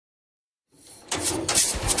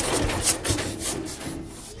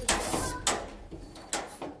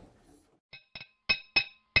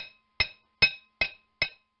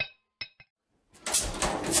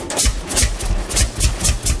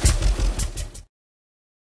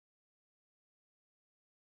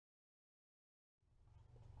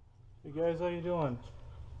Hey guys, how you doing?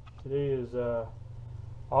 Today is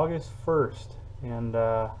August 1st, and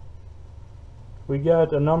we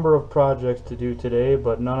got a number of projects to do today,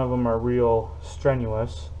 but none of them are real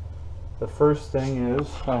strenuous. The first thing is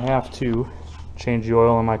I have to change the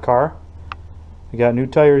oil in my car. I got new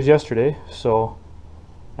tires yesterday, so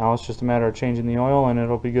now it's just a matter of changing the oil and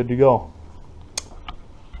it'll be good to go.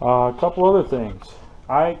 A couple other things.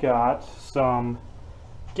 I got some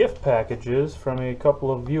gift packages from a couple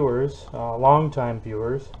of viewers, longtime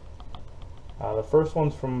viewers. The first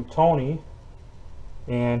one's from Tony,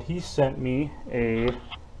 and he sent me a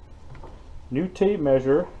new tape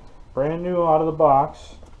measure, brand new out of the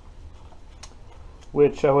box,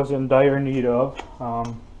 which I was in dire need of.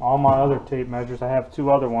 All my other tape measures, I have two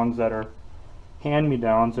other ones that are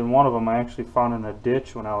hand-me-downs, and one of them I actually found in a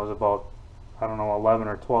ditch when I was about, I don't know, 11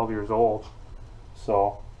 or 12 years old.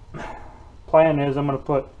 So plan is I'm going to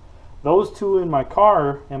put those two in my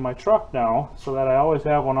car and my truck now, so that I always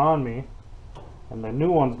have one on me, and the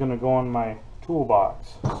new one's going to go in my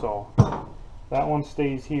toolbox. So that one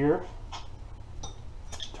stays here.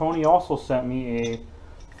 Tony also sent me a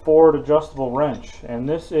Ford adjustable wrench, and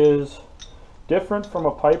this is different from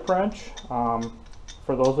a pipe wrench. For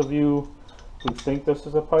those of you who think this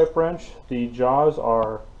is a pipe wrench, the jaws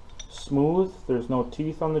are smooth. There's no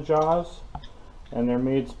teeth on the jaws, and they're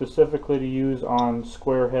made specifically to use on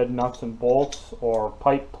square head nuts and bolts or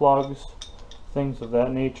pipe plugs, things of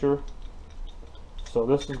that nature. So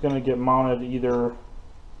this is going to get mounted either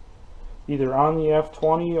on the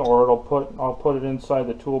F20, or I'll put it inside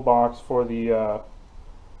the toolbox for the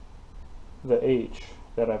H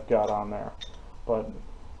that I've got on there. But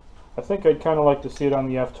I think I'd kind of like to see it on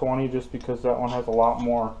the F20, just because that one has a lot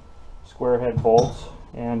more square head bolts.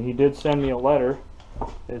 And he did send me a letter.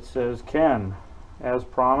 It says, "Ken, as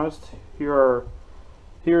promised, here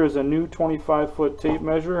is a new 25-foot tape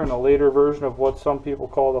measure and a later version of what some people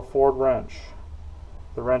call the Ford wrench.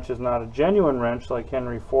 The wrench is not a genuine wrench like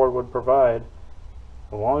Henry Ford would provide.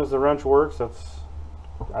 As long as the wrench works,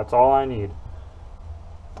 that's all I need.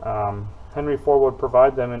 Henry Ford would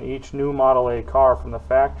provide them in each new Model A car from the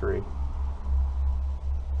factory.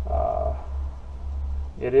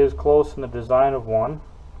 It is close in the design of one.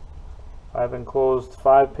 I've enclosed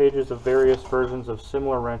 5 pages of various versions of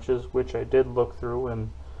similar wrenches, which I did look through,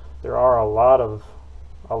 and there are a lot of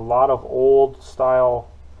old style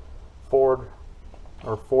Ford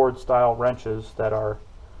style wrenches that are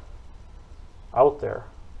out there,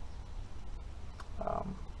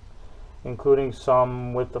 including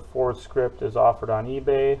some with the Ford script is offered on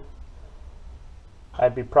eBay.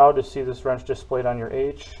 I'd be proud to see this wrench displayed on your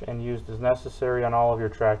H and used as necessary on all of your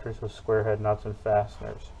tractors with square head nuts and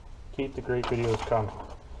fasteners. Keep the great videos coming."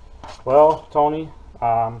 Well, Tony,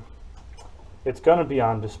 it's going to be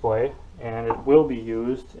on display and it will be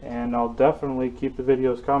used, and I'll definitely keep the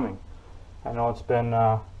videos coming. I know it's been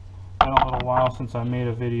a little while since I made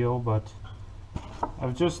a video, but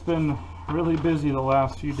I've just been really busy the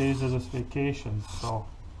last few days of this vacation. So,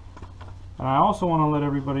 and I also want to let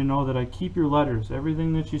everybody know that I keep your letters.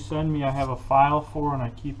 Everything that you send me, I have a file for, and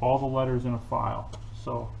I keep all the letters in a file.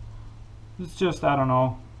 So it's just, I don't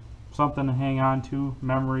know, something to hang on to,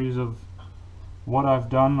 memories of what I've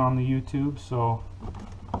done on the YouTube. So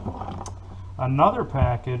another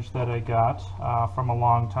package that I got from a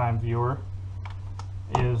longtime viewer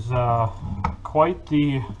is quite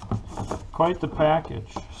the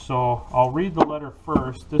package. So I'll read the letter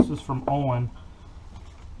first. This is from Owen,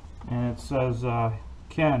 and it says,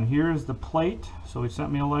 "Ken, here's the plate." So he sent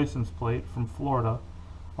me a license plate from Florida,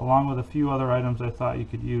 along with a few other items I thought you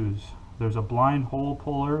could use. There's a blind hole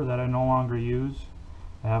puller that I no longer use.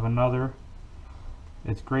 I have another.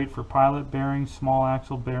 It's great for pilot bearings, small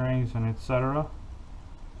axle bearings, and etc.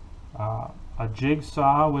 A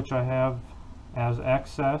jigsaw, which I have as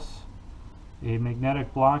excess. A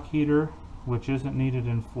magnetic block heater, which isn't needed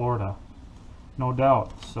in Florida, no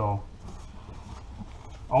doubt. So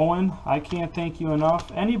Owen, I can't thank you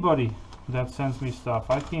enough. Anybody that sends me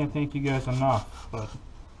stuff, I can't thank you guys enough. But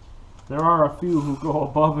there are a few who go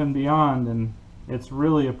above and beyond, and it's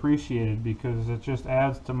really appreciated, because it just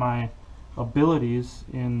adds to my abilities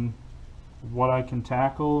in what I can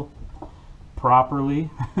tackle properly.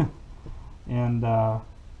 And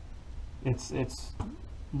it's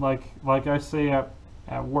like I say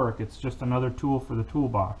at work, it's just another tool for the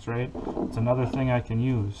toolbox, right? It's another thing I can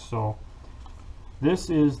use. So this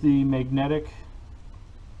is the magnetic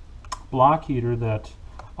block heater that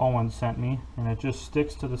Owen sent me, and it just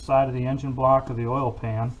sticks to the side of the engine block of the oil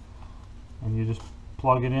pan, and you just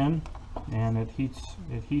plug it in and it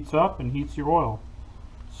heats up and heats your oil.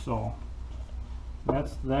 So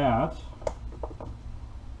that's that.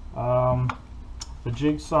 The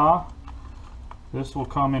jigsaw, this will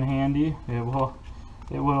come in handy. It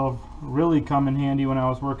will really come in handy when I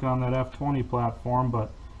was working on that F20 platform,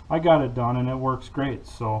 but I got it done and it works great.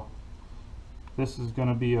 So this is going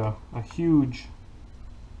to be a huge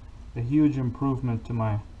improvement to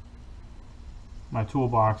my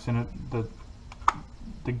toolbox. And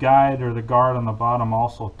the guide or the guard on the bottom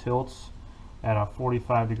also tilts at a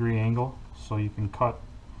 45-degree angle, so you can cut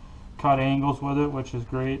angles with it, which is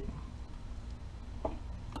great.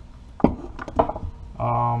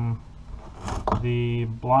 The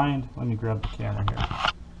blind, let me grab the camera here.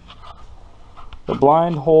 The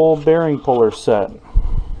blind hole bearing puller set.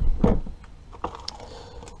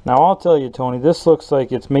 Now I'll tell you, Tony, this looks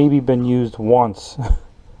like it's maybe been used once.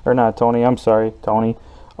 Or not Tony, I'm sorry, Tony.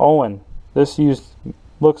 Owen, this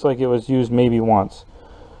looks like it was used maybe once.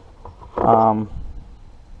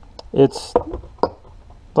 It's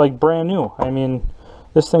like brand new. I mean,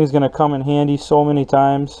 this thing's going to come in handy so many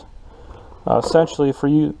times. Essentially, for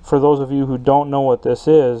those of you who don't know what this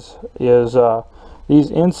is these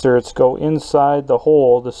inserts go inside the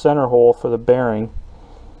hole, the center hole for the bearing,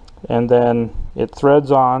 and then it threads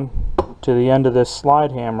on to the end of this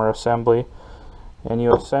slide hammer assembly, and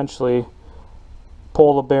you essentially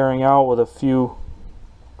pull the bearing out with a few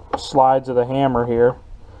slides of the hammer here.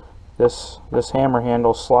 This hammer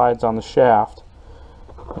handle slides on the shaft,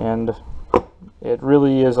 and it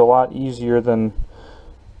really is a lot easier than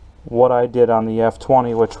what I did on the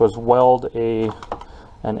F20, which was weld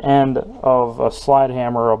an end of a slide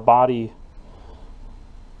hammer, a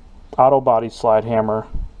auto body slide hammer,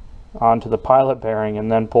 onto the pilot bearing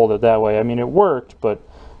and then pulled it that way. I mean, it worked, but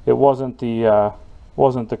it wasn't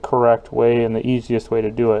the correct way and the easiest way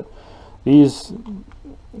to do it. These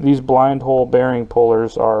blind hole bearing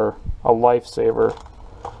pullers are a lifesaver.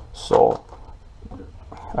 So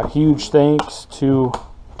a huge thanks to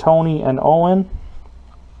Tony and Owen.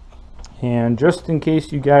 And just in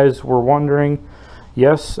case you guys were wondering,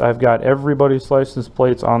 yes, I've got everybody's license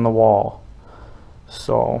plates on the wall.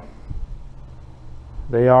 So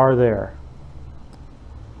they are there.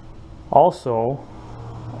 Also,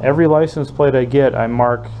 every license plate I get, I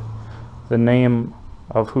mark the name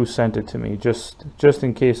of who sent it to me, just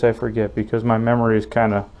in case I forget, because my memory is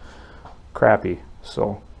kind of crappy.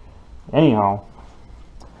 So anyhow,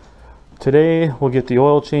 today we'll get the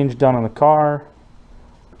oil change done on the car.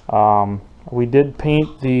 We did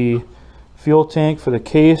paint the fuel tank for the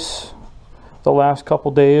case the last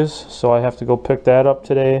couple days, so I have to go pick that up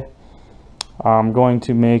today. I'm going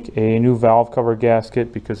to make a new valve cover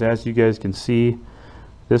gasket because, as you guys can see,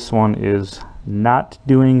 this one is not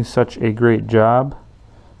doing such a great job.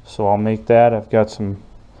 So I'll make that. I've got some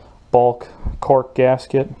bulk cork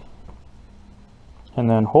gasket, and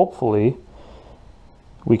then hopefully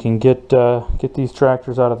we can get these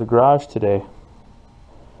tractors out of the garage today.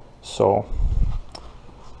 So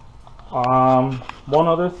one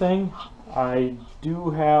other thing, I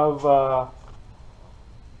do have a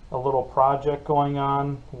little project going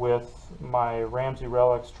on with my Ramsey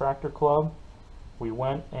Relics Tractor Club. We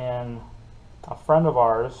went, and a friend of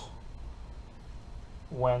ours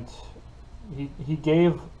he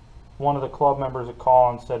gave one of the club members a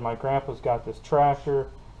call and said, my grandpa's got this tractor.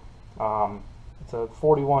 It's a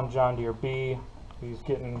 41 John Deere B. He's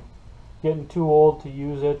getting too old to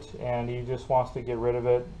use it, and he just wants to get rid of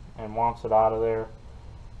it and wants it out of there.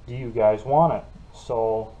 Do you guys want it?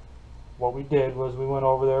 So what we did was we went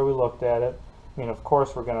over there, we looked at it. I mean, of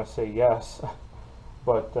course we're going to say yes,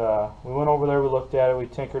 but we went over there, we looked at it, we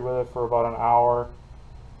tinkered with it for about an hour,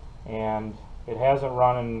 and it hasn't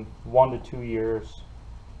run in 1 to 2 years.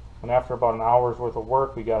 And after about an hour's worth of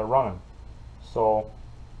work, we got it running. So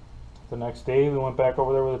the next day we went back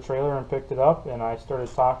over there with a trailer and picked it up, and I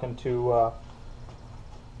started talking to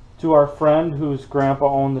our friend whose grandpa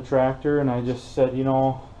owned the tractor, and I just said, you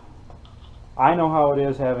know, I know how it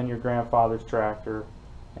is having your grandfather's tractor,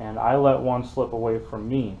 and I let one slip away from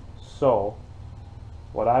me. So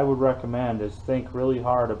what I would recommend is think really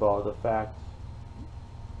hard about the fact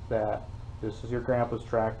that this is your grandpa's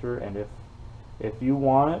tractor, and if you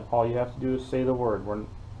want it, all you have to do is say the word.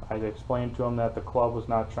 I explained to him that the club was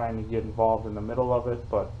not trying to get involved in the middle of it,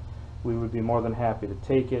 but we would be more than happy to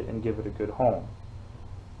take it and give it a good home.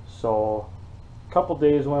 So a couple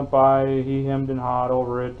days went by, he hemmed and hawed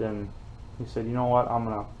over it, and he said, you know what, I'm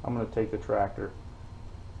gonna take the tractor.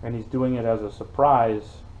 And he's doing it as a surprise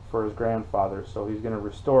for his grandfather, so he's gonna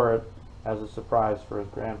restore it as a surprise for his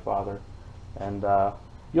grandfather. And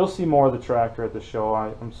you'll see more of the tractor at the show.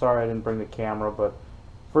 I'm sorry I didn't bring the camera, but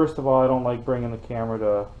first of all, I don't like bringing the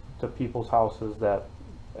camera to people's houses that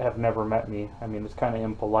have never met me. I mean, it's kind of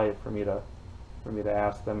impolite for me to for me to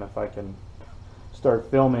ask them if I can start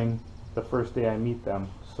filming the first day I meet them.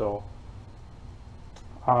 So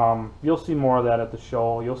you'll see more of that at the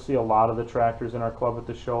show. You'll see a lot of the tractors in our club at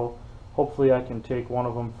the show. Hopefully I can take one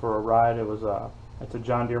of them for a ride. It's a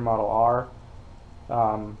John Deere Model R.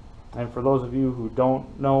 And for those of you who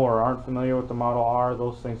don't know or aren't familiar with the Model R,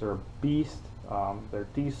 those things are a beast. They're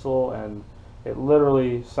diesel, and it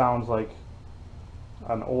literally sounds like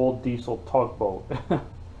an old diesel tugboat.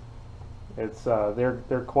 It's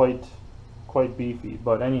they're quite beefy.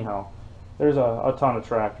 But anyhow, there's a ton of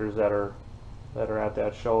tractors that are at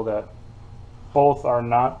that show that both are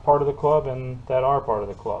not part of the club and that are part of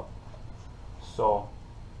the club. So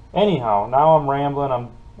anyhow, now I'm rambling. I'm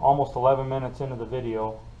almost 11 minutes into the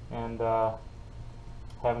video and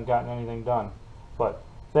haven't gotten anything done. But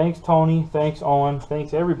thanks Tony, thanks Owen,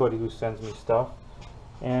 thanks everybody who sends me stuff.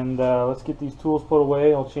 And let's get these tools put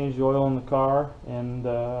away. I'll change the oil in the car, and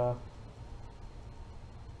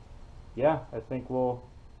yeah, I think we'll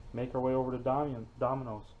make our way over to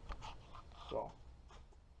Domino's. So,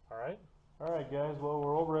 alright guys, well,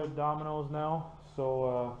 we're over at Domino's now.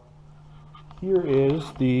 So here is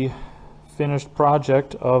the finished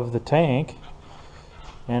project of the tank,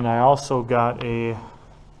 and I also got a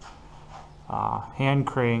hand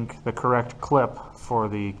crank, the correct clip for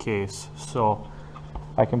the case, so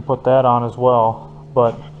I can put that on as well.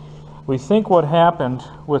 But we think what happened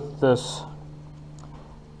with this,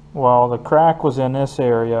 well, the crack was in this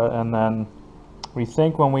area, and then we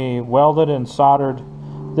think when we welded and soldered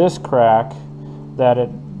this crack that it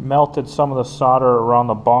melted some of the solder around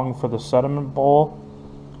the bung for the sediment bowl.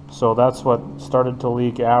 So that's what started to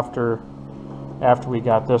leak after we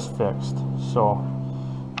got this fixed. So,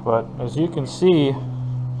 but as you can see,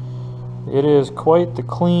 it is quite the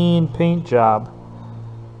clean paint job.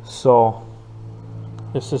 So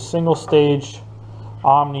this is single stage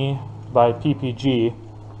Omni by PPG.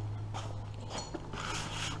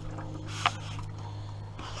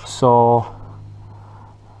 So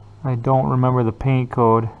I don't remember the paint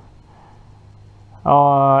code.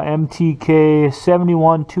 MTK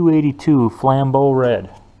 71282 Flambeau Red.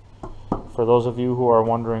 For those of you who are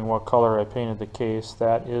wondering what color I painted the case,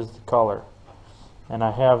 that is the color. And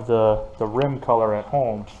I have the rim color at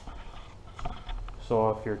home.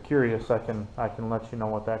 So if you're curious, I can let you know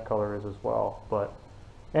what that color is as well. But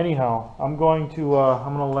anyhow, I'm going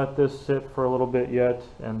to let this sit for a little bit yet,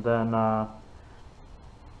 and then I'm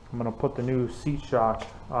going to put the new seat shock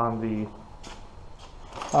on the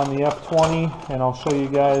F20, and I'll show you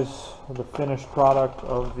guys the finished product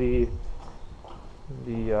of the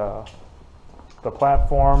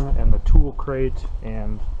platform and the tool crate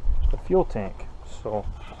and the fuel tank. So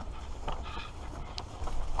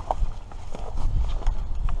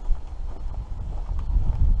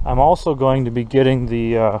I'm also going to be getting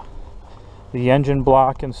the engine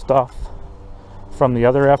block and stuff from the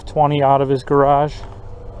other F20 out of his garage.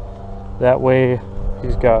 That way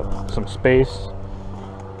he's got some space.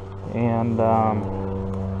 And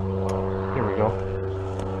here we go.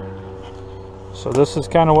 So this is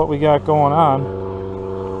kind of what we got going on.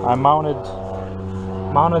 I mounted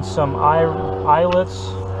some eyelets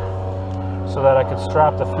so that I could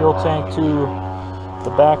strap the fuel tank to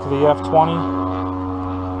the back of the F20.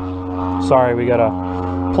 Sorry, we got a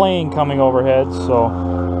plane coming overhead, so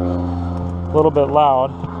a little bit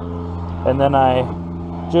loud. And then I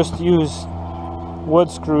just used wood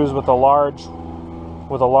screws with a large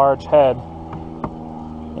head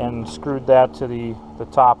and screwed that to the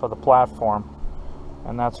top of the platform,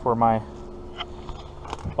 and that's where a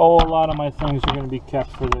lot of my things are going to be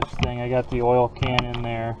kept for this thing. I got the oil can in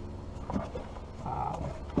there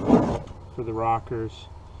for the rockers,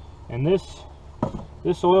 and this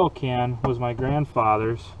oil can was my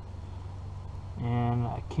grandfather's, and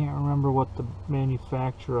I can't remember what the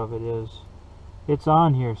manufacturer of it is. It's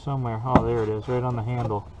on here somewhere. Oh, there it is, right on the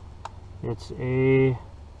handle. It's a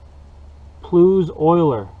Plues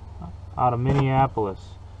Oiler out of Minneapolis.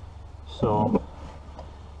 So,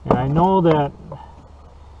 and I know that,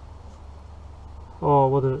 oh,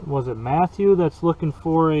 was it Matthew that's looking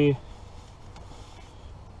for a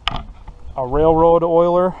railroad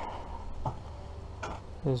oiler?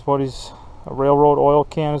 A railroad oil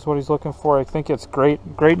can is what he's looking for. I think it's Great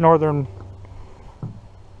Northern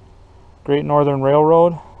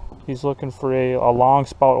Railroad. He's looking for a long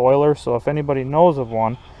spout oiler. So if anybody knows of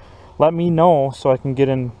one, let me know so I can get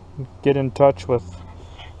in touch with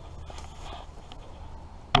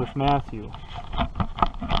Matthew.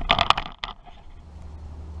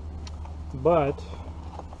 But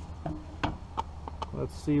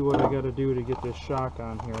let's see what I got to do to get this shock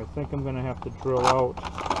on here. I think I'm going to have to drill out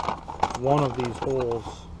one of these holes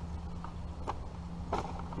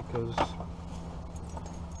because I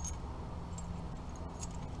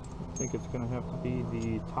think it's going to have to be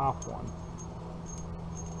the top one.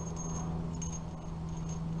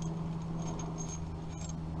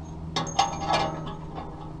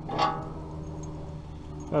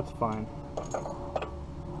 That's fine.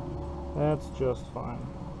 That's just fine.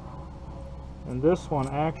 And this one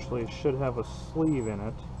actually should have a sleeve in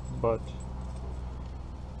it, but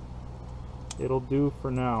it'll do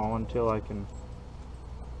for now until I can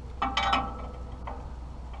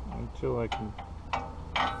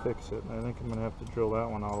fix it. I think I'm gonna have to drill that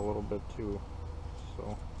one out a little bit too.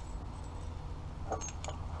 So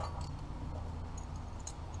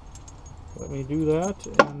let me do that,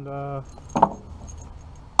 and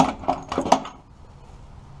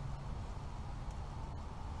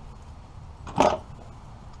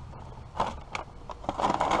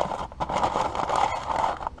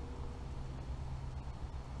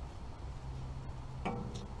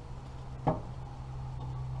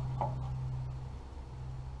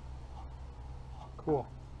cool.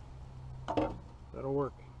 That'll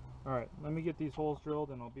work. Alright, let me get these holes drilled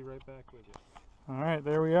and I'll be right back with you. Alright,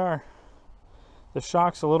 there we are. The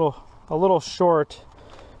shock's a little short,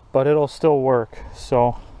 but it'll still work,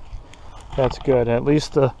 so that's good. At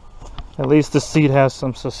least the seat has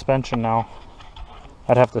some suspension now.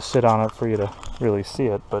 I'd have to sit on it for you to really see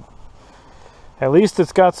it, but at least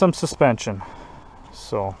it's got some suspension.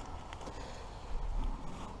 So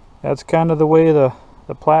that's kind of the way the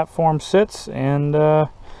platform sits. And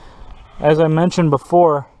as I mentioned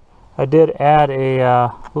before, I did add a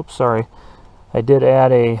I did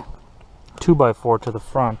add a 2x4 to the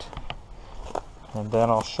front, and then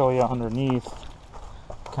I'll show you underneath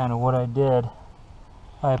kind of what I did.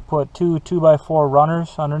 I put two 2x4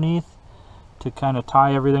 runners underneath to kind of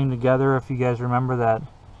tie everything together. If you guys remember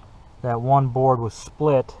that one board was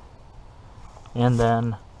split, and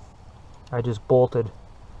then I just bolted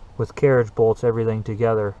with carriage bolts everything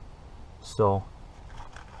together. So,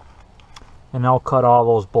 and I'll cut all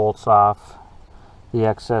those bolts off, the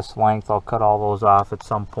excess length, I'll cut all those off at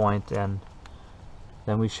some point, and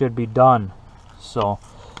then we should be done. So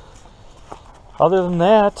other than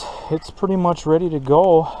that, it's pretty much ready to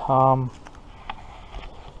go.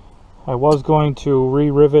 I was going to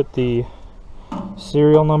re-rivet the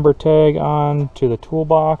serial number tag on to the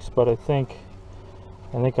toolbox, but I think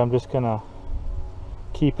I'm just gonna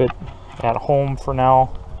keep it at home for now,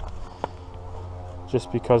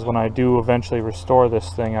 just because when I do eventually restore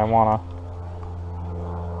this thing, I want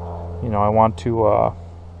to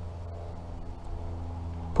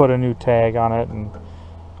put a new tag on it and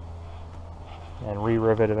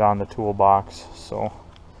re-rivet it on the toolbox. So,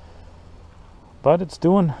 but it's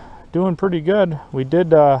doing pretty good. We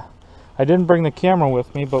did I didn't bring the camera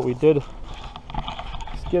with me, but we did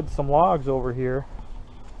skid some logs over here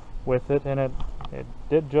with it, and it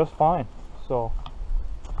did just fine. So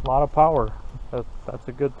a lot of power. That's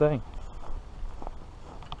a good thing.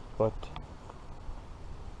 But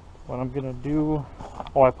what I'm gonna do,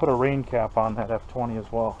 I put a rain cap on that F20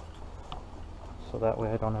 as well, so that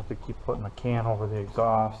way I don't have to keep putting a can over the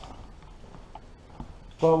exhaust.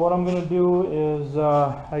 But what I'm gonna do is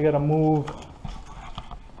I gotta move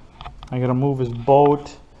his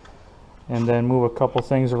boat, and then move a couple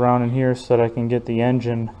things around in here so that I can get the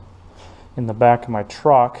engine in the back of my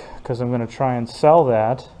truck, because I'm going to try and sell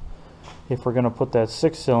that if we're going to put that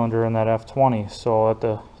 6-cylinder in that F20. So at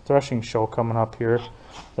the threshing show coming up here,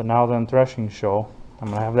 the Nowthen threshing show, I'm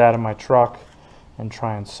going to have that in my truck and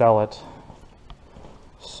try and sell it.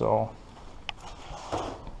 So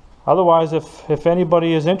otherwise, if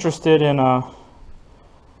anybody is interested in a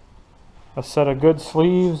set of good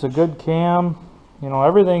sleeves, a good cam,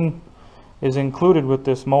 everything is included with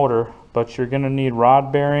this motor, but you're going to need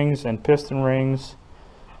rod bearings and piston rings,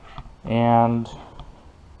 and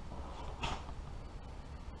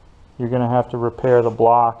you're going to have to repair the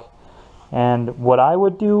block. And what I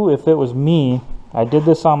would do if it was me, I did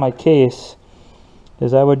this on my case,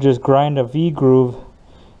 is I would just grind a V-groove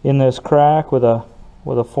in this crack with a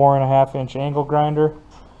 4.5-inch angle grinder,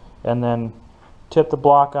 and then tip the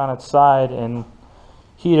block on its side and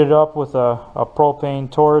heat it up with a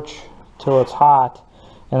propane torch till it's hot,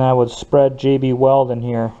 and I would spread JB Weld in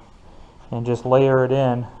here and just layer it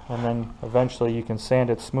in, and then eventually you can sand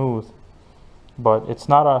it smooth. But it's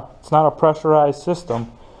not a pressurized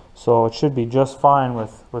system, so it should be just fine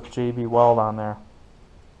with JB Weld on there.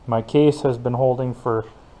 My case has been holding for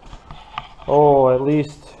at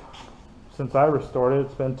least since I restored it.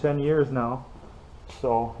 It's been 10 years now,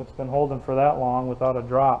 so it's been holding for that long without a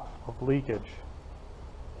drop of leakage.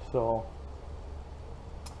 So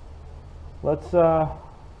let's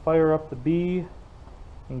fire up the bee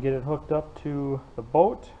and get it hooked up to the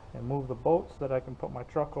boat and move the boat so that I can put my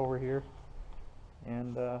truck over here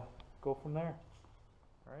and go from there.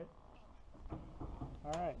 All right.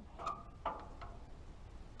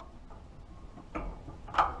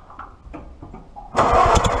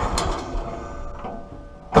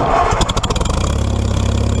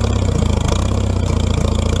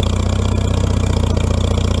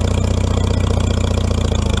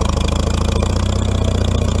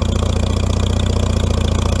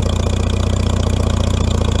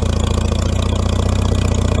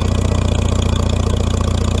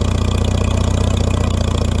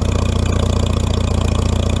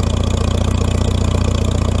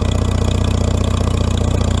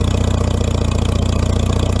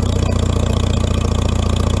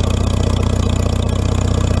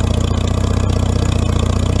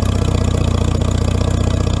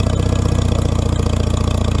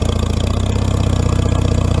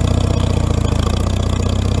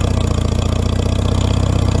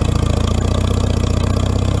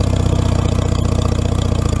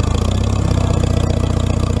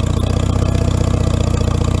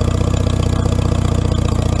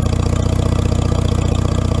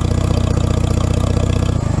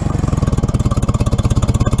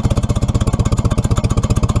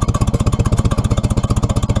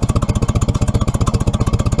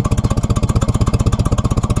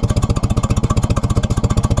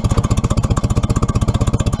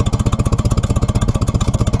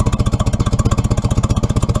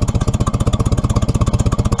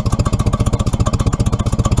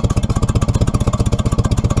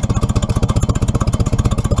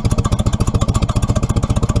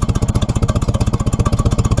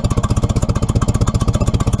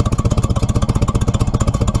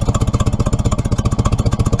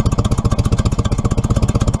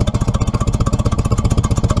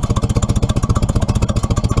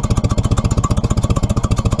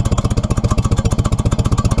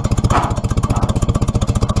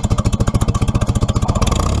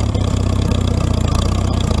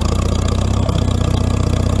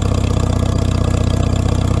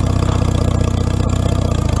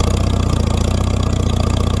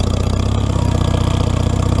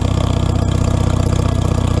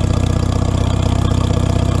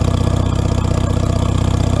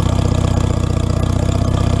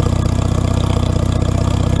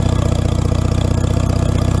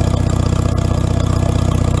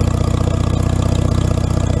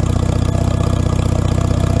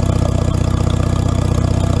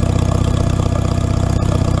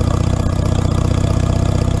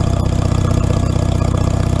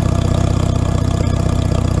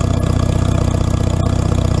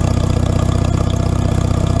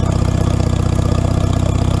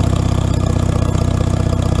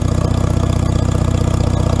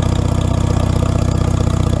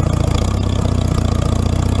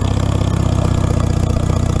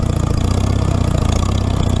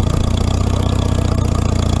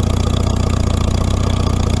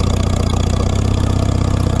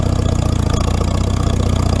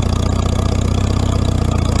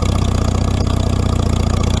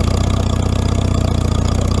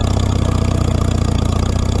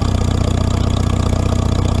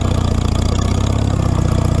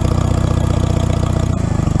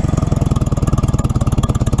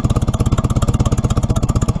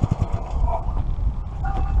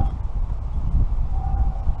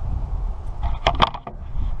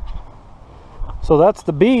 So that's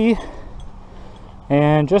the B,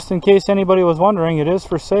 and just in case anybody was wondering, it is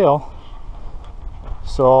for sale.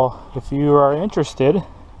 So if you are interested,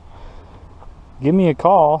 give me a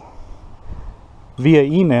call via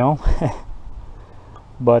email.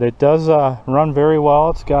 But it does run very well.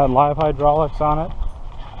 It's got live hydraulics on it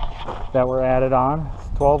that were added on. It's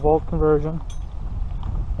 12-volt conversion.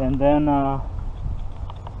 And then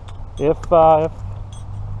if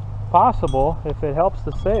possible, if it helps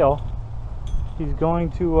the sale, he's going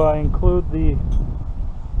to include the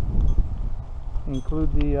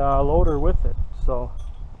loader with it. So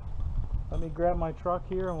let me grab my truck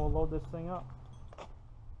here and we'll load this thing up.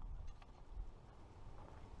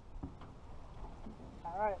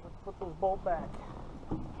 Alright, let's put this bolt back.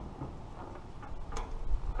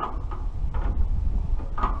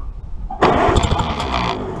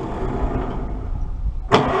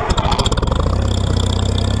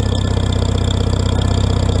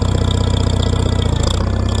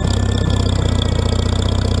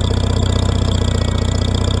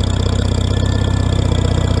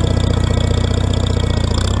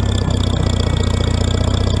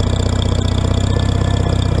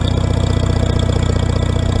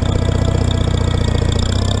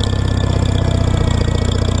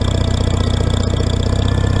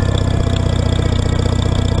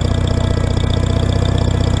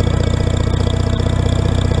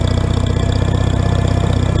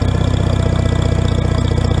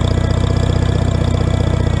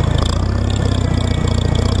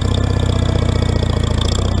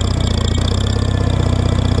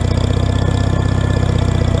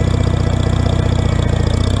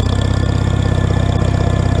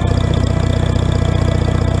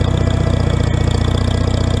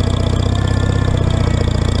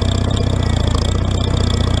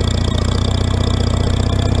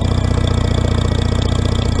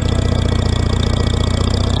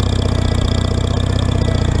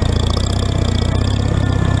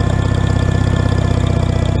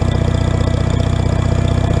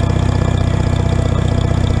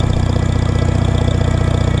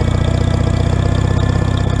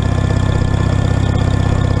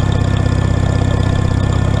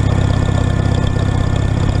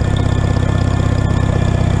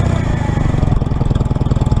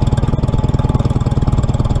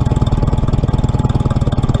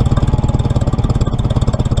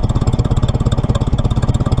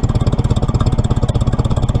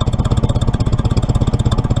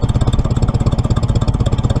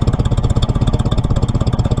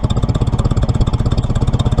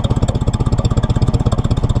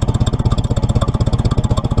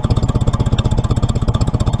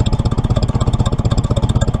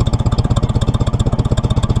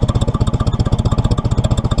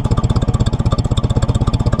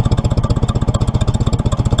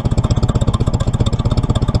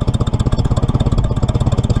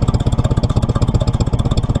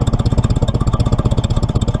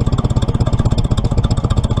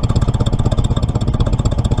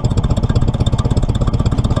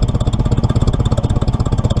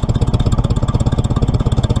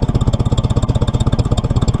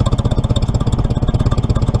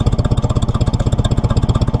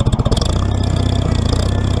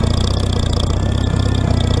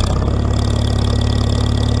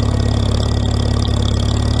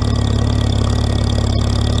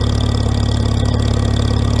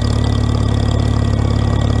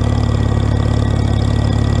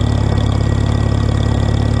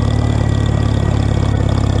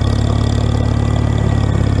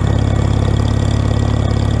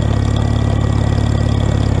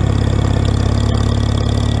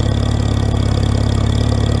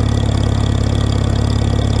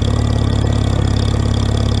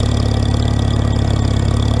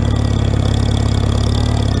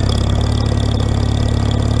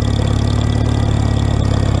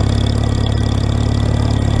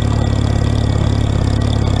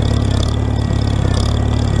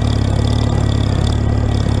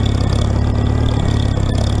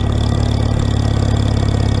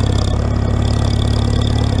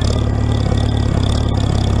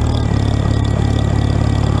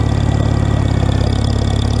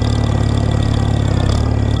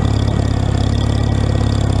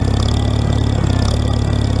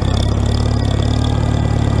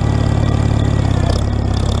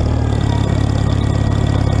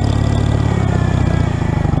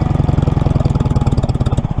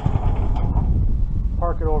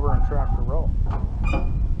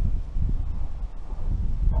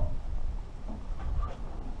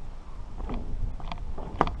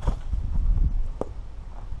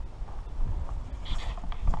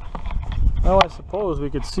 Well, I suppose we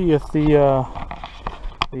could see if the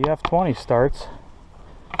F20 starts.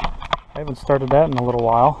 I haven't started that in a little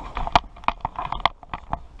while.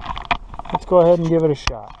 Let's go ahead and give it a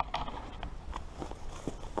shot.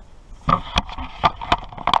 Turn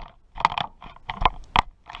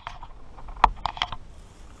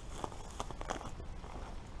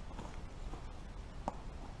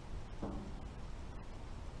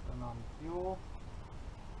on the fuel.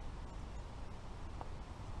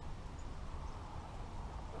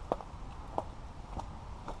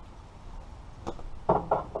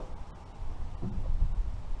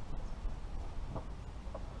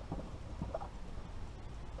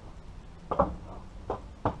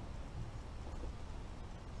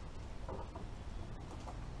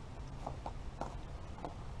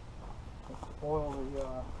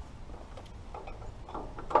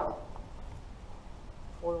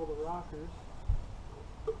 Oil the rockers.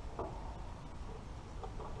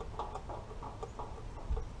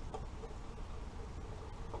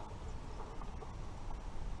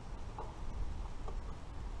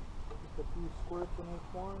 Just a few squirts in each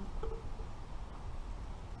one.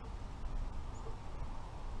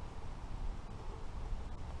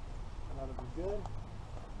 And that'll be good.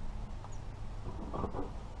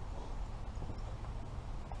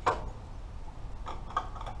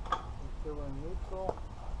 Still in neutral.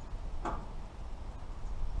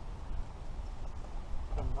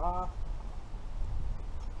 Turn it off.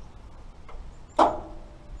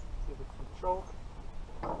 Give it some choke.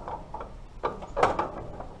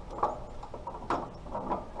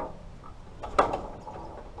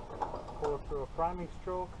 Pull it through a priming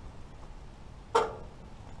stroke. Give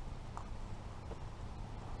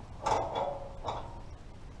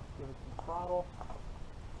it some throttle.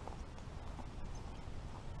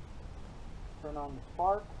 Turn on the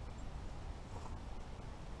spark.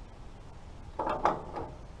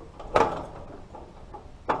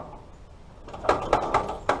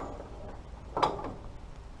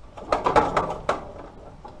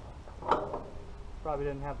 Probably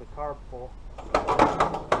didn't have the carb full.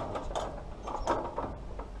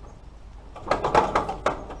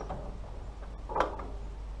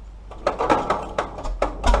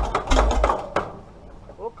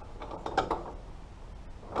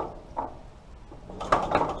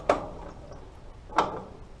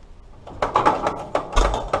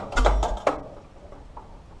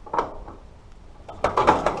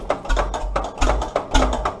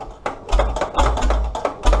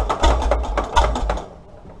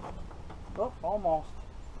 Almost.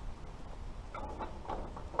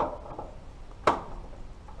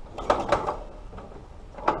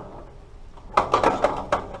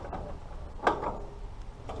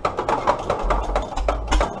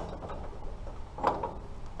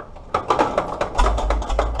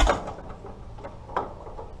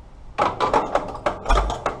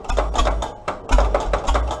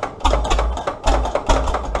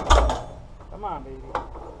 Come on, baby.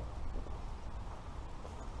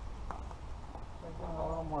 A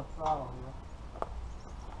little more throttle here.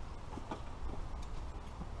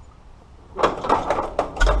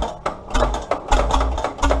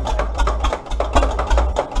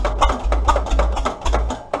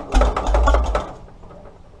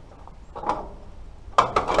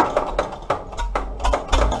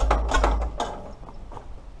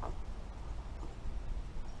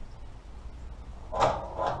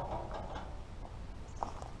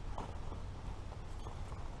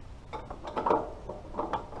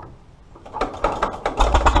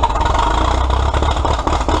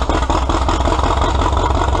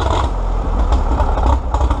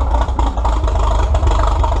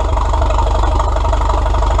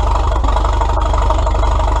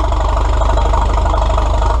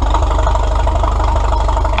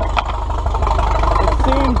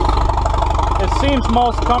 Seems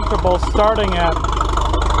most comfortable starting at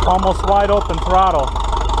almost wide open throttle.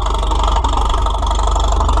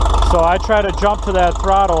 So I try to jump to that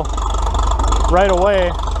throttle right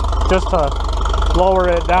away just to lower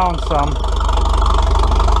it down some.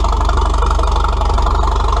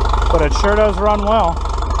 But it sure does run well.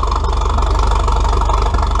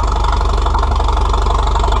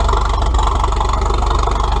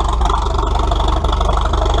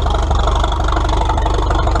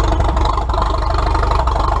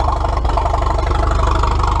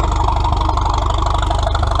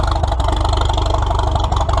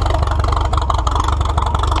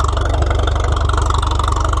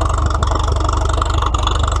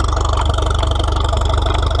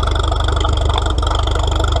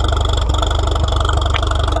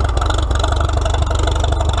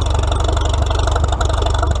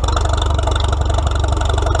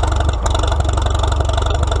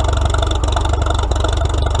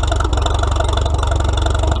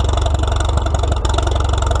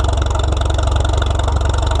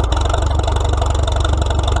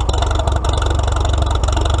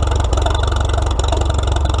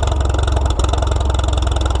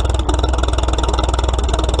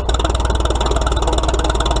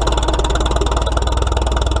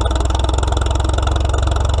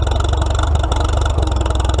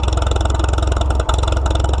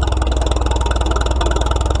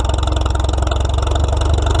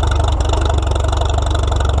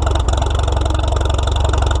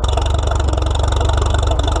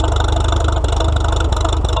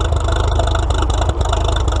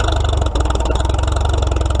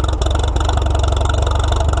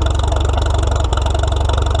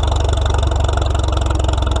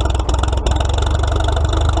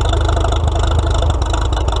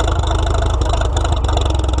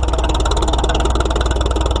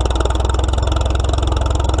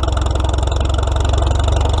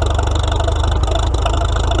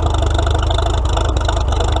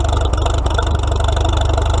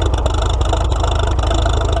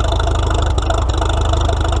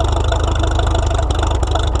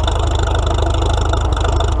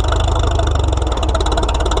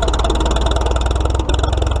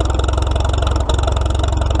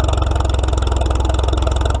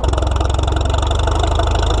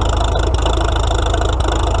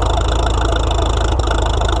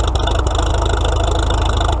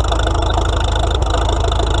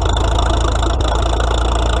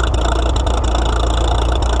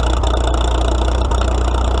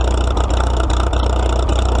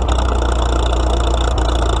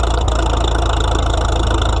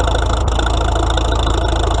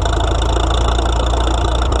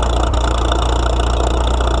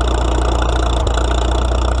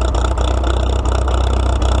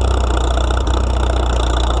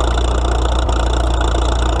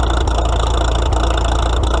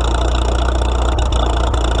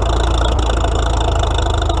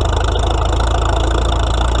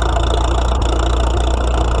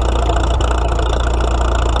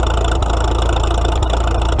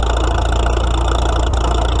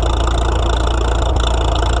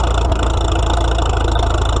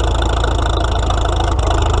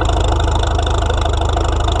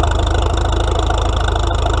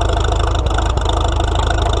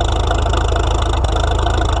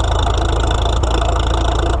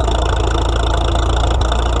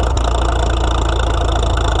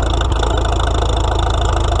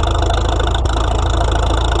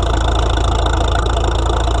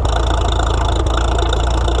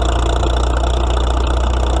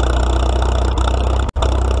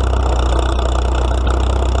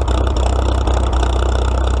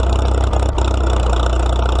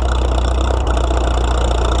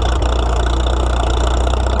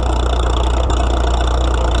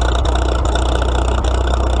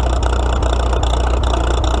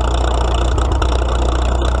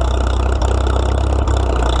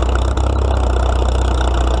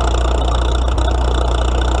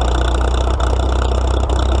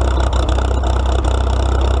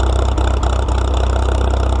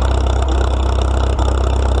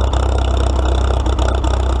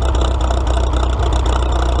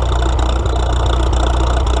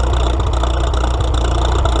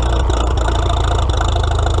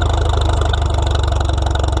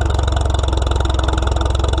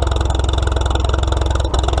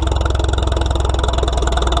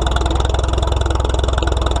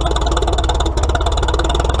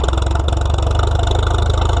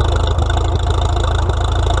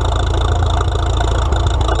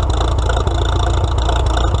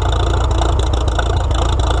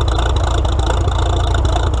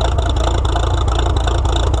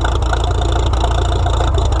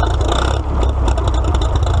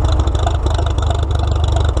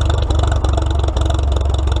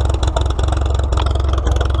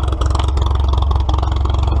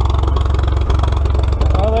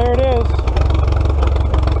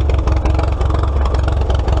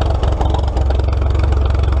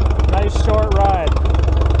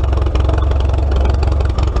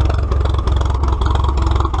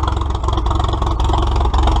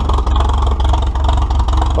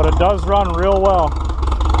 does run real well.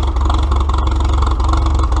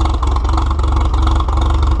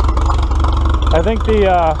 I think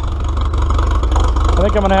I'm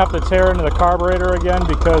gonna have to tear into the carburetor again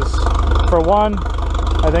because, for one,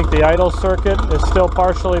 I think the idle circuit is still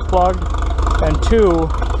partially plugged, and two,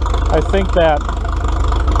 I think that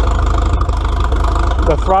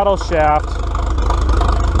the throttle shaft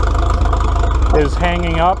is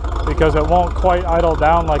hanging up because it won't quite idle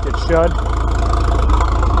down like it should.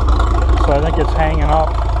 So I think it's hanging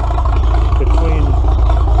up between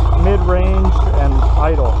mid-range and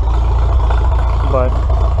idle. But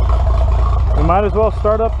we might as well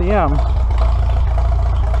start up the M.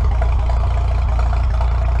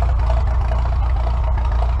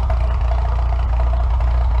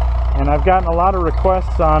 And I've gotten a lot of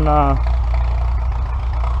requests on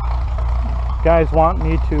guys want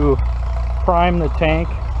me to prime the tank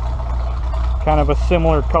kind of a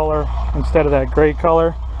similar color instead of that gray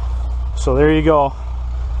color. So there you go.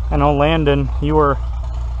 I know, Landon, you were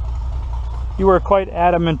quite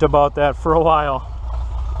adamant about that for a while.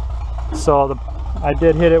 So I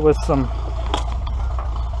did hit it with some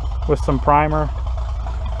primer,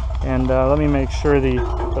 and let me make sure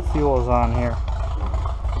the fuel is on here.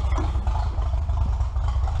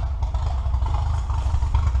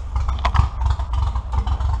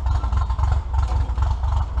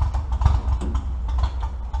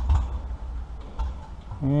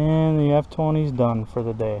 And the F-20's done for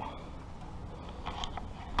the day.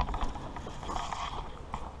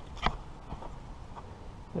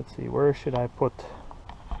 Let's see, where should I put?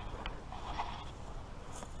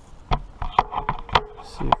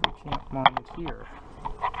 See if we can't mount it here.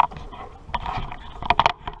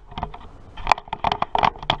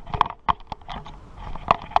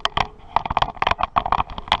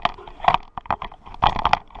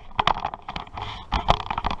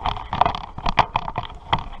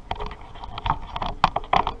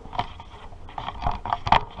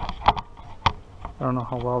 I don't know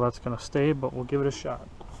how well that's going to stay, but we'll give it a shot.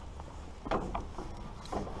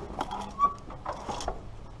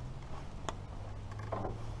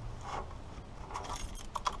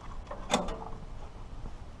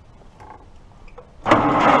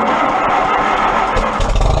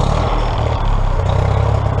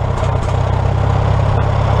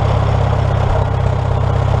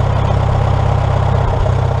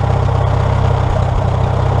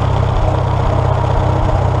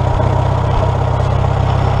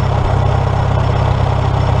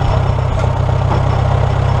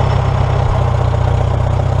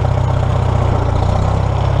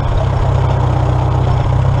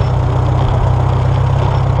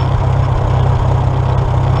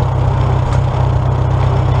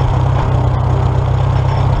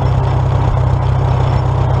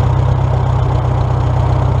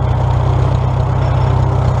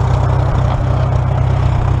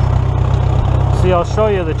 I'll show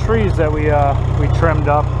you the trees that we trimmed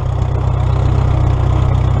up.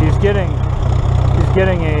 He's getting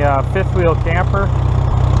a fifth wheel camper,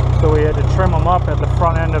 so we had to trim them up at the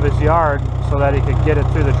front end of his yard so that he could get it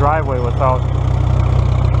through the driveway without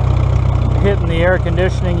hitting the air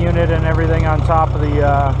conditioning unit and everything on top of the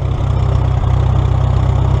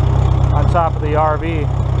RV.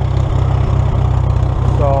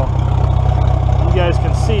 So you guys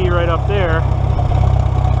can see right up there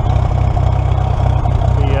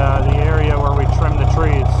the area where we trimmed the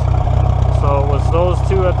trees. So it was those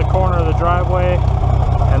two at the corner of the driveway,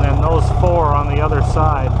 and then those four on the other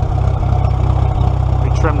side. We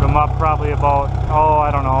trimmed them up probably about, oh, I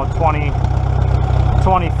don't know, 20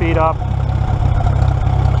 feet up.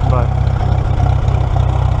 But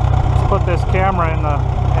let's put this camera in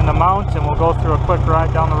the mount, and we'll go through a quick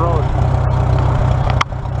ride down the road.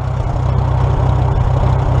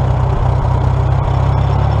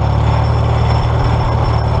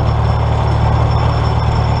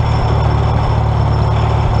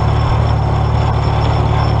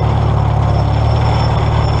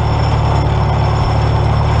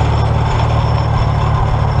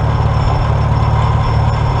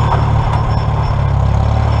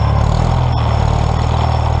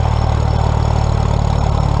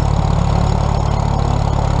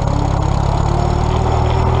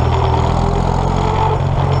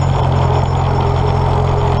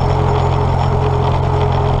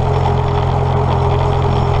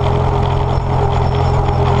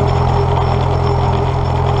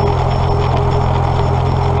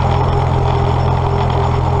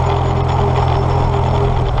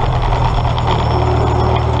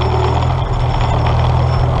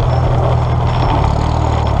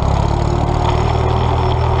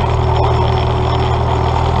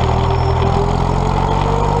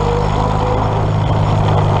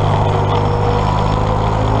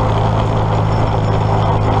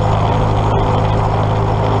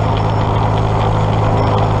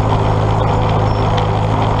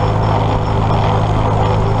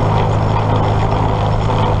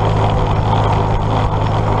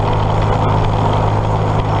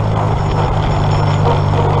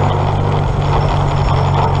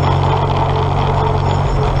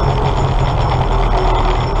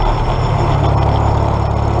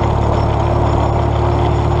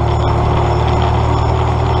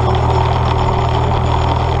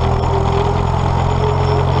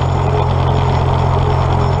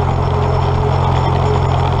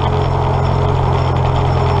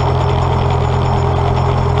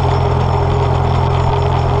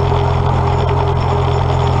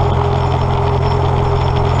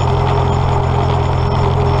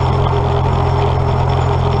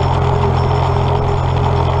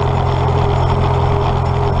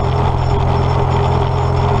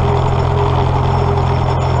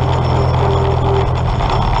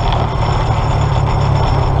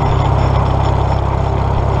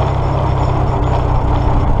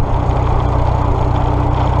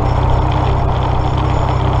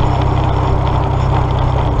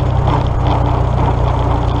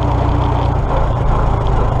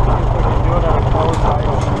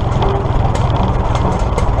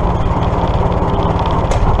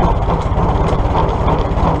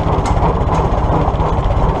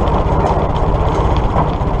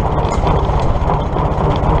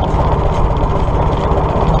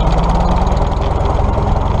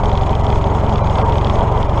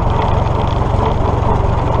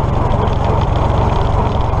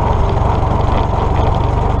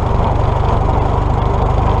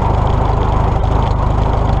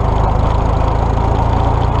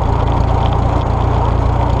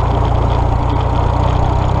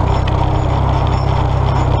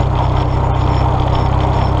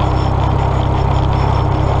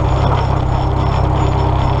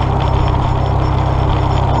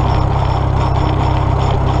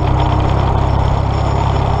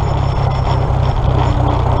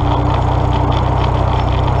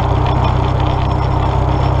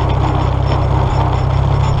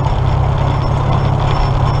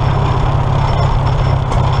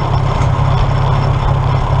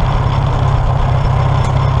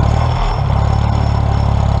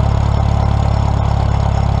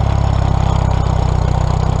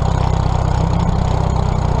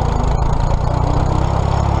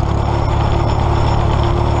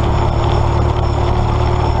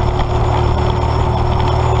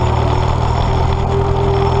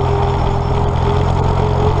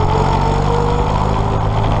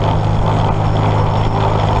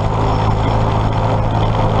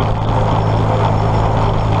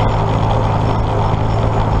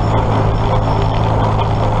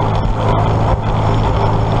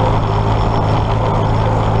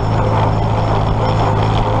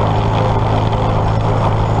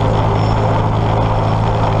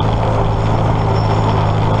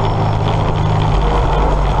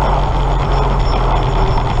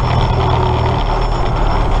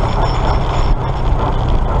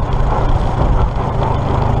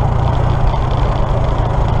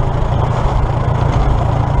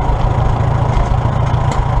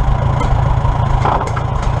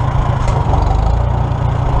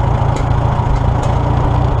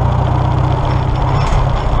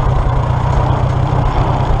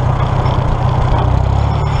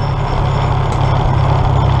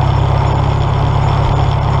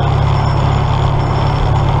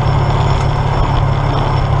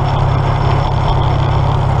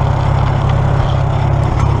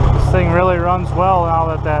 runs well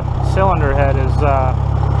now that that cylinder head is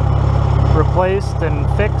replaced and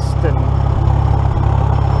fixed, and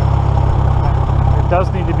it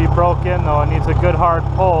does need to be broke in though. It needs a good hard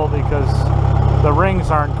pull because the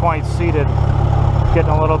rings aren't quite seated.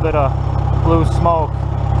 Getting a little bit of blue smoke,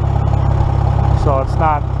 so it's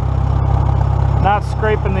not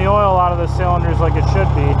scraping the oil out of the cylinders like it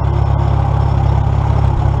should be.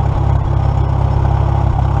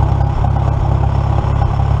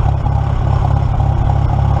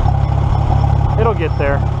 It'll get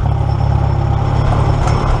there.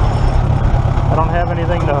 I don't have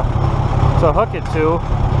anything to hook it to,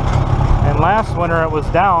 and last winter it was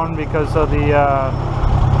down because of the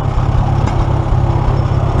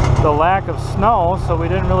lack of snow, so we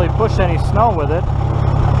didn't really push any snow with it.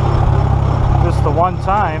 Just the one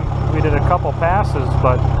time we did a couple passes,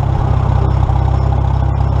 but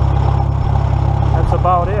that's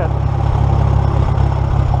about it.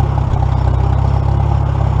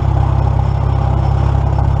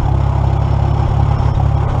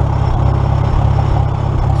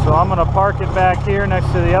 So I'm going to park it back here next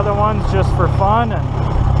to the other ones just for fun, and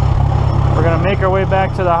we're going to make our way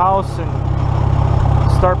back to the house and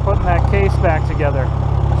start putting that case back together.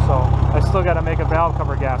 So I still got to make a valve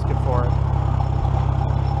cover gasket for it.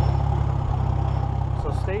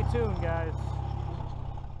 So stay tuned, guys.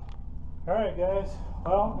 Alright guys,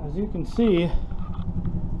 well, as you can see,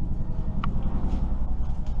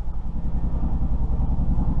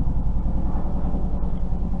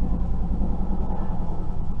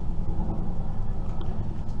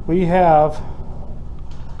 we have,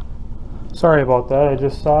 sorry about that, I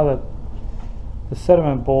just saw that the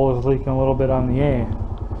sediment bowl is leaking a little bit on the A.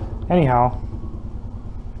 Anyhow,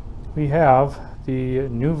 we have the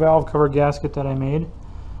new valve cover gasket that I made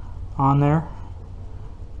on there.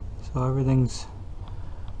 So everything's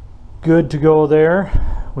good to go there.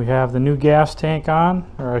 We have the new gas tank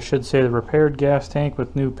on, or I should say the repaired gas tank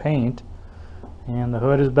with new paint. And the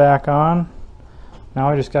hood is back on. Now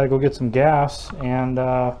I just got to go get some gas and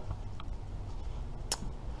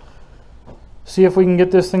see if we can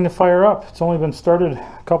get this thing to fire up. It's only been started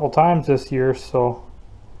a couple times this year, so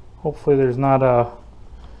hopefully there's not a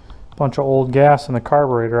bunch of old gas in the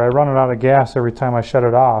carburetor. I run it out of gas every time I shut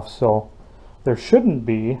it off, so there shouldn't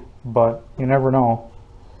be, but you never know.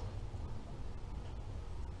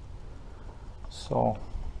 So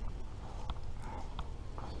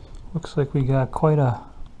looks like we got quite a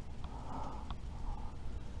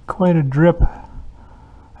drip.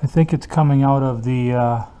 I think it's coming out of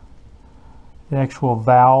the actual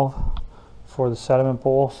valve for the sediment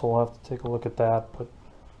bowl, so we'll have to take a look at that. But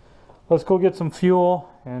let's go get some fuel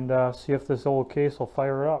and see if this old case will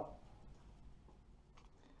fire up.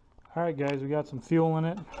 Alright guys, we got some fuel in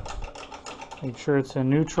it. Make sure it's in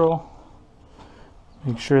neutral.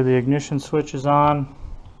 Make sure the ignition switch is on.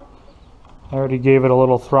 I already gave it a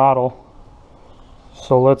little throttle.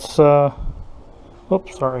 So let's,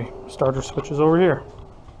 oops, sorry, starter switch is over here.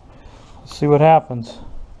 Let's see what happens.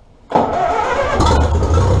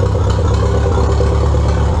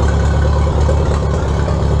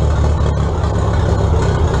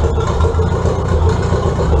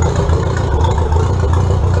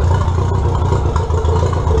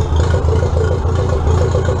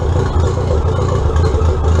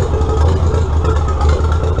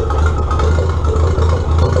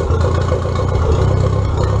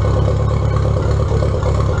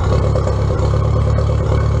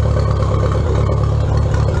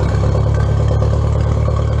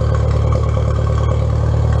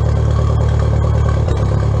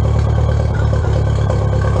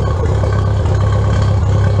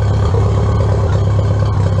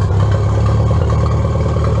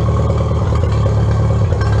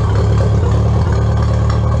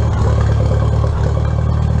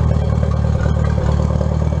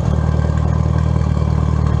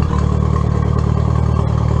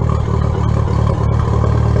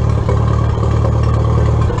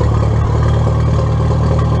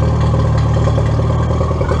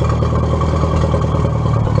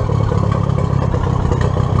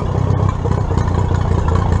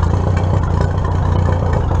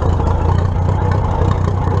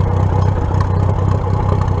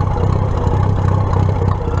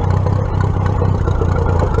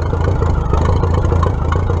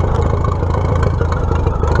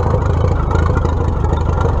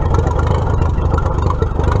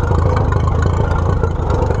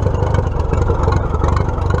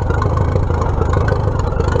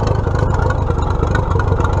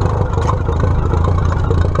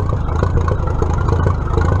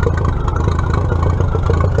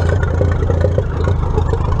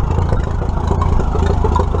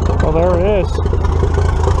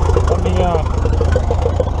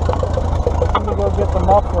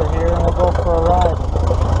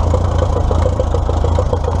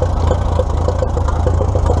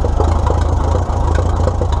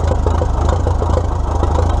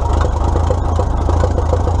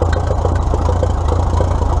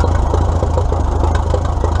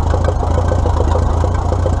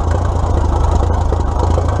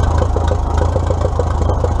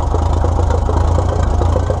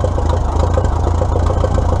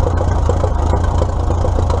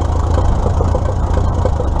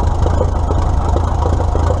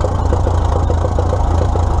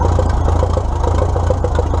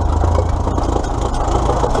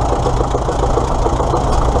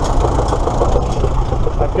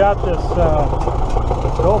 got this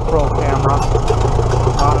GoPro camera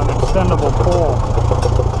on an extendable pole.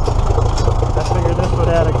 I figured this would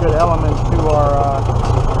add a good element to our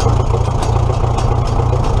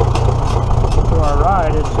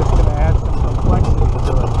ride. It's just going to add some complexity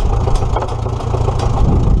to it.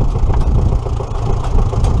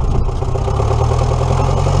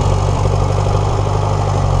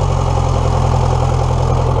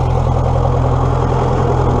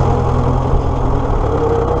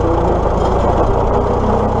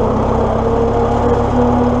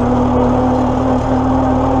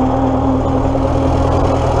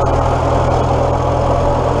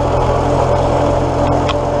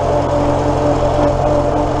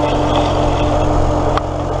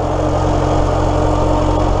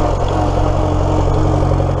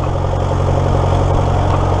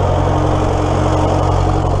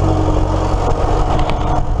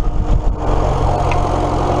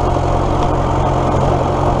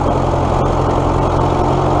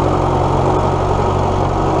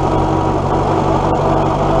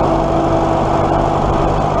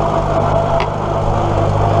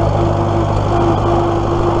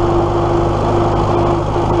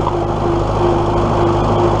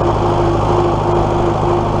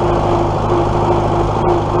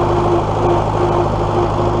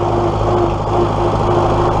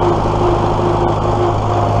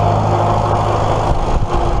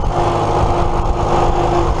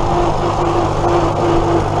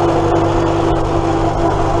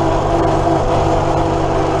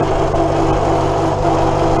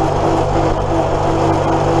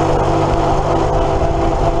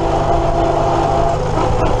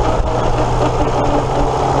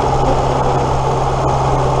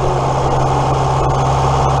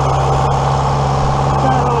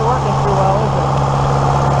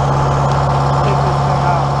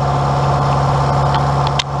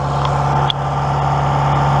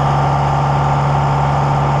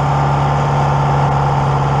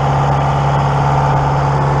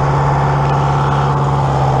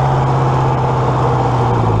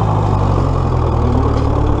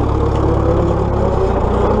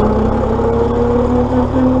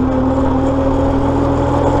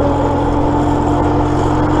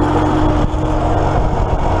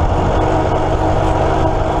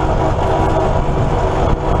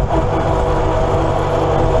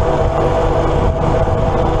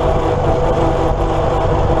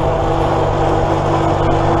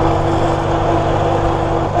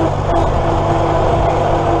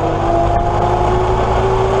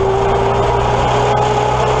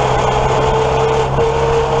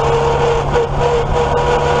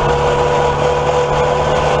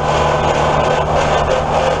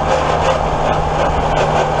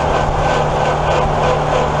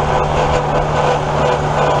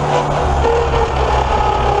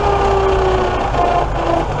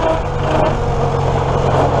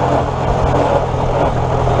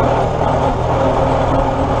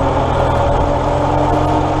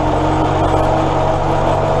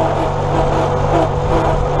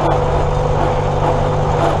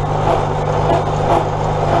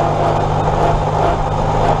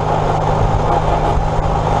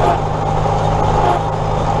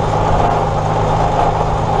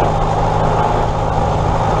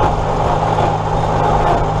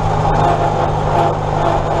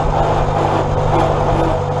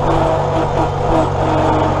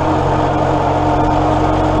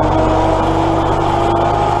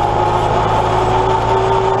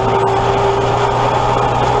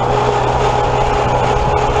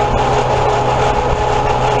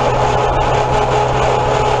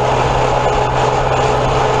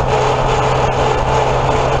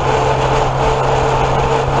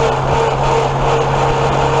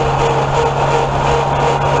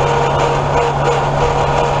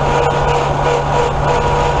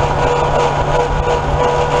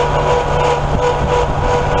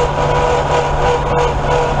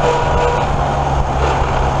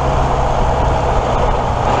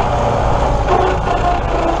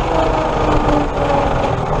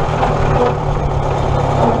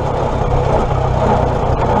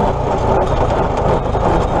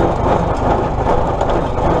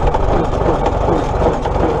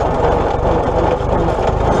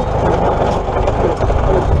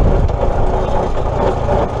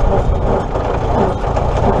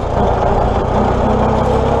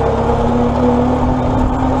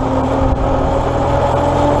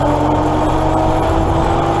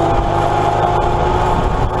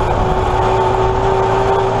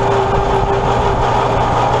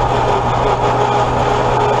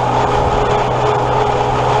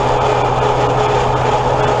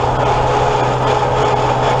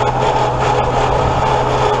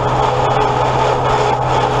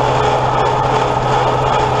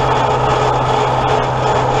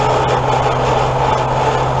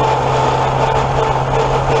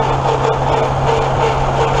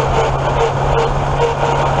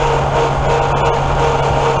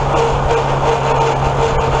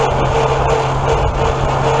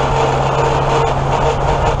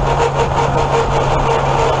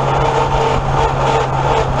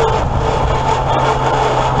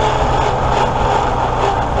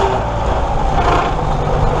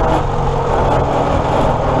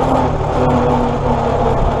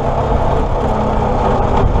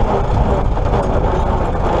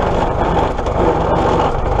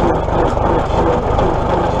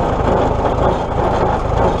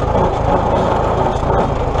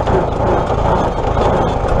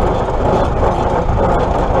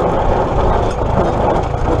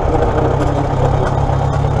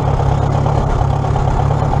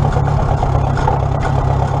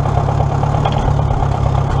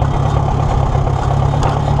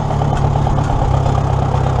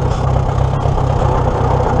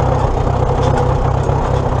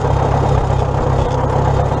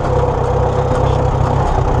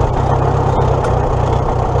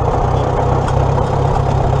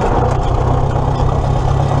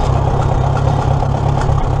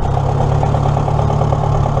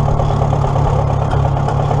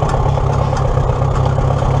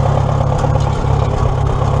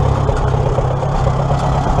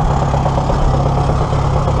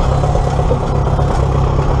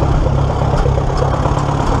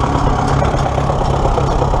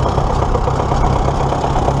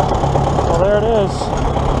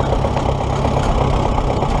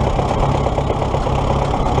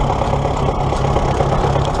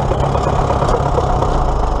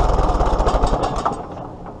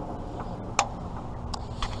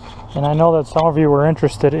 And I know that some of you were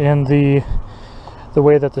interested in the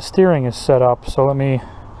way that the steering is set up, so let me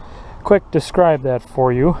quick describe that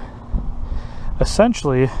for you.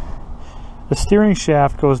 Essentially, the steering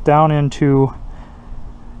shaft goes down into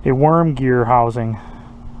a worm gear housing.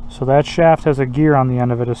 So that shaft has a gear on the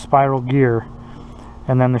end of it, a spiral gear.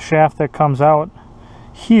 And then the shaft that comes out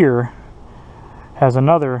here has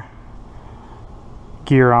another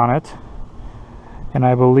gear on it. And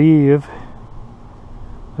I believe,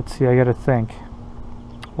 let's see, I gotta think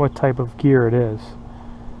what type of gear it is.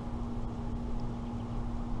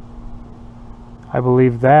 I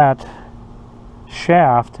believe that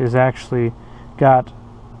shaft is actually got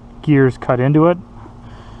gears cut into it,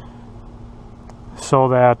 so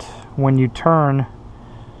that when you turn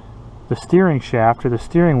the steering shaft or the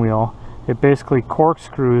steering wheel, it basically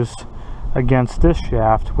corkscrews against this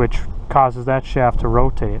shaft, which causes that shaft to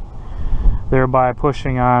rotate, thereby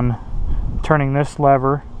pushing on, turning this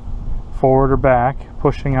lever forward or back,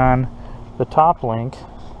 pushing on the top link,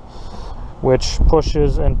 which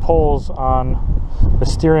pushes and pulls on the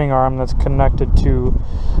steering arm that's connected to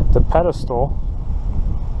the pedestal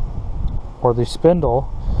or the spindle,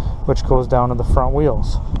 which goes down to the front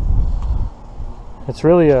wheels. It's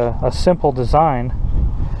really a simple design,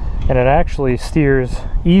 and it actually steers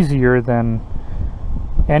easier than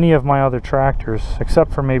any of my other tractors,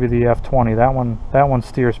 except for maybe the F20. That one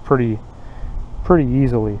steers pretty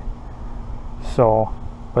easily. So,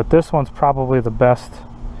 but this one's probably the best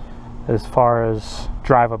as far as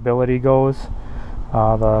drivability goes.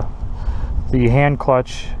 The hand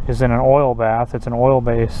clutch is in an oil bath. It's an oil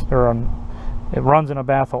base, it runs in a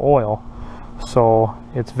bath of oil, so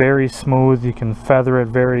it's very smooth. You can feather it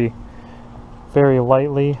very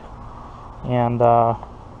lightly, and yeah,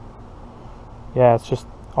 it's just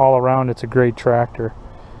all around, it's a great tractor.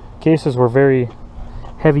 Cases were very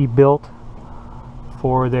heavy built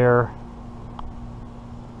for their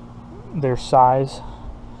size.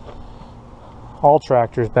 All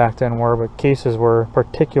tractors back then were, but cases were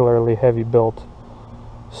particularly heavy built.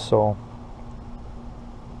 So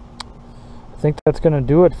I think that's going to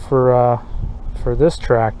do it for this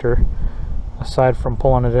tractor, aside from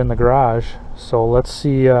pulling it in the garage. So let's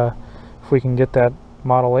see if we can get that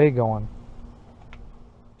Model A going.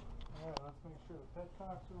 Alright, let's make sure the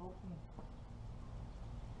petcocks are open.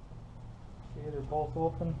 Okay, they're both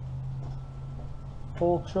open.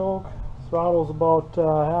 Full choke. Throttle's about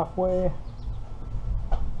halfway.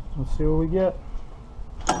 Let's see what we get.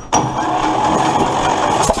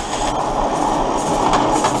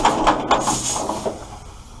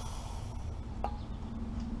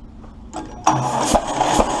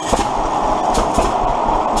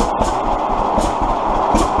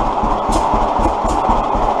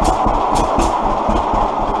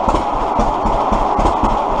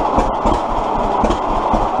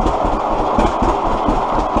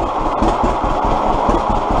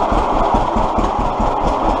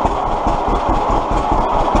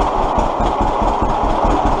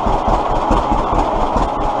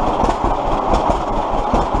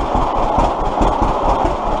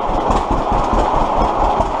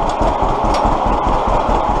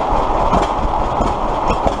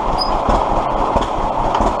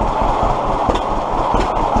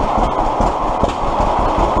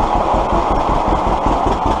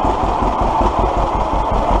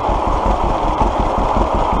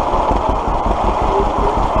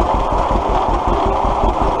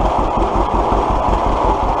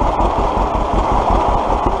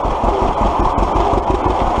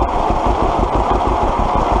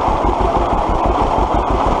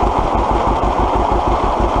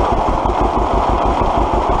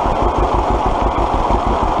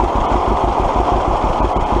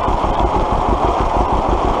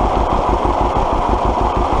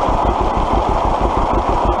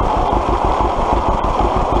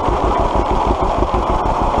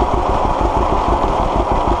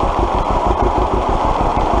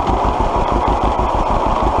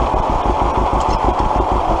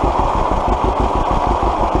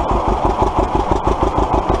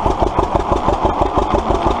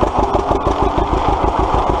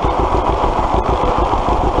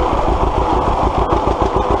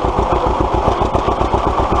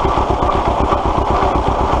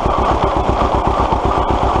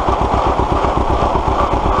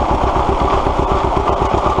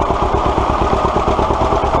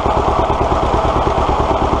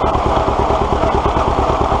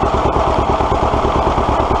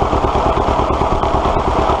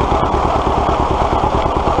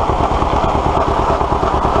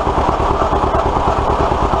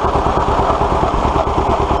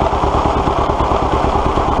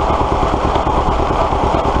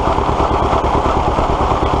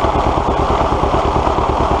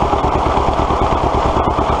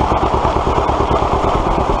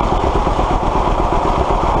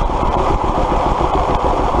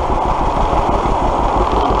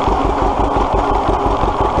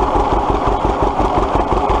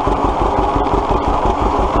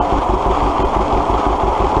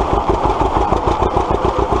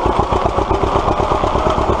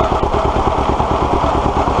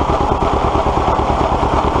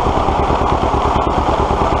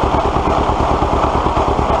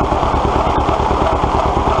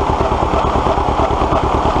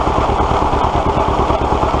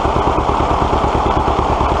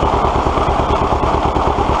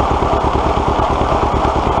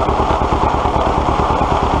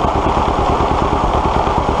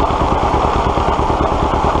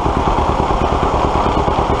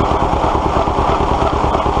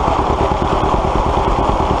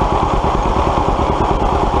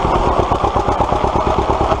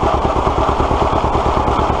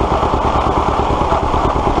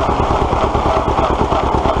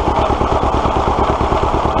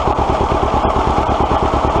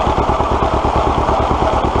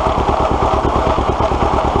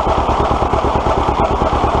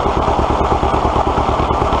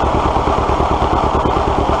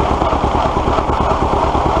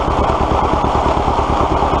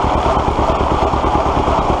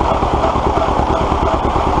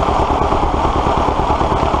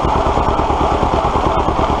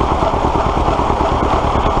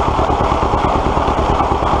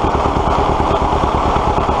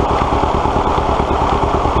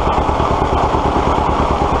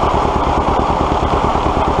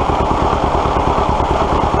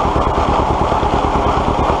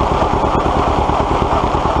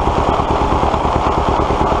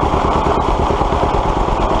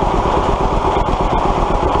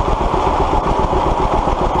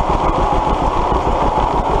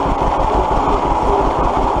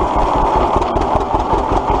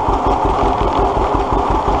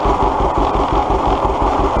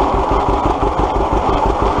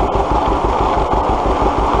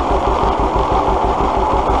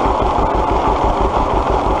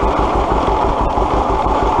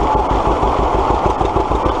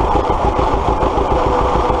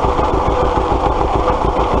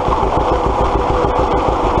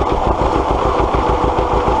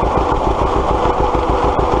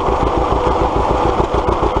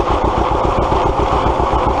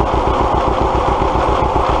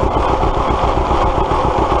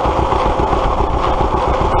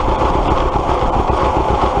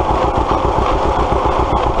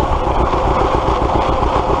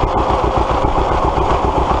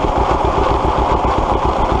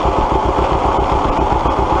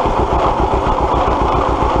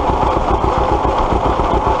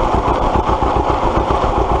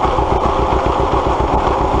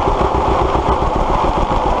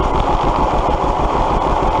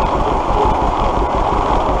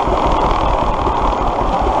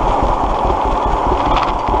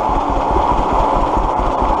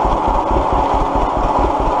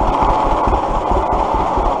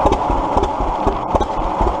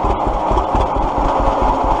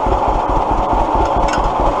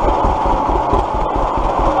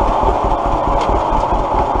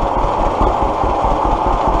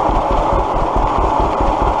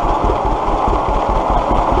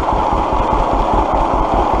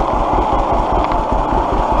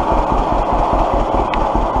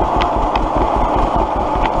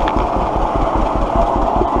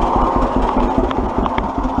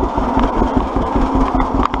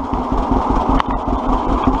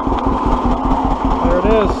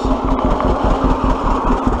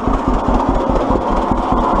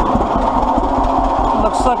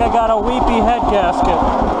 got a weepy head gasket.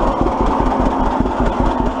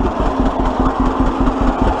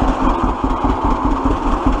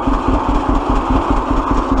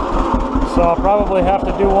 So I'll probably have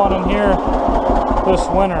to do one in here this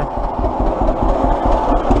winter.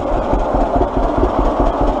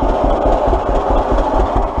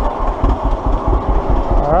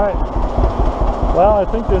 Alright. Well, I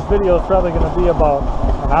think this video is probably going to be about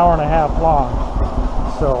an hour and a half long.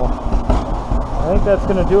 So I think that's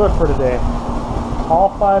going to do it for today.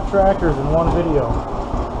 All 5 tractors in one video.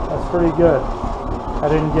 That's pretty good. I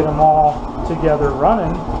didn't get them all together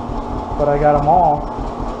running, but I got them all.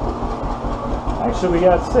 Actually, we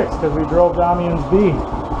got 6 because we drove Damian's B.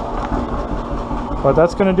 But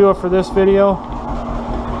that's going to do it for this video.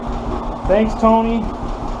 Thanks, Tony.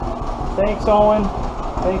 Thanks, Owen.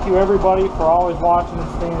 Thank you, everybody, for always watching and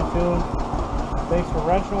staying tuned. Thanks for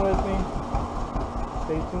wrenching with me.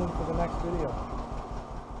 Stay tuned for the next video.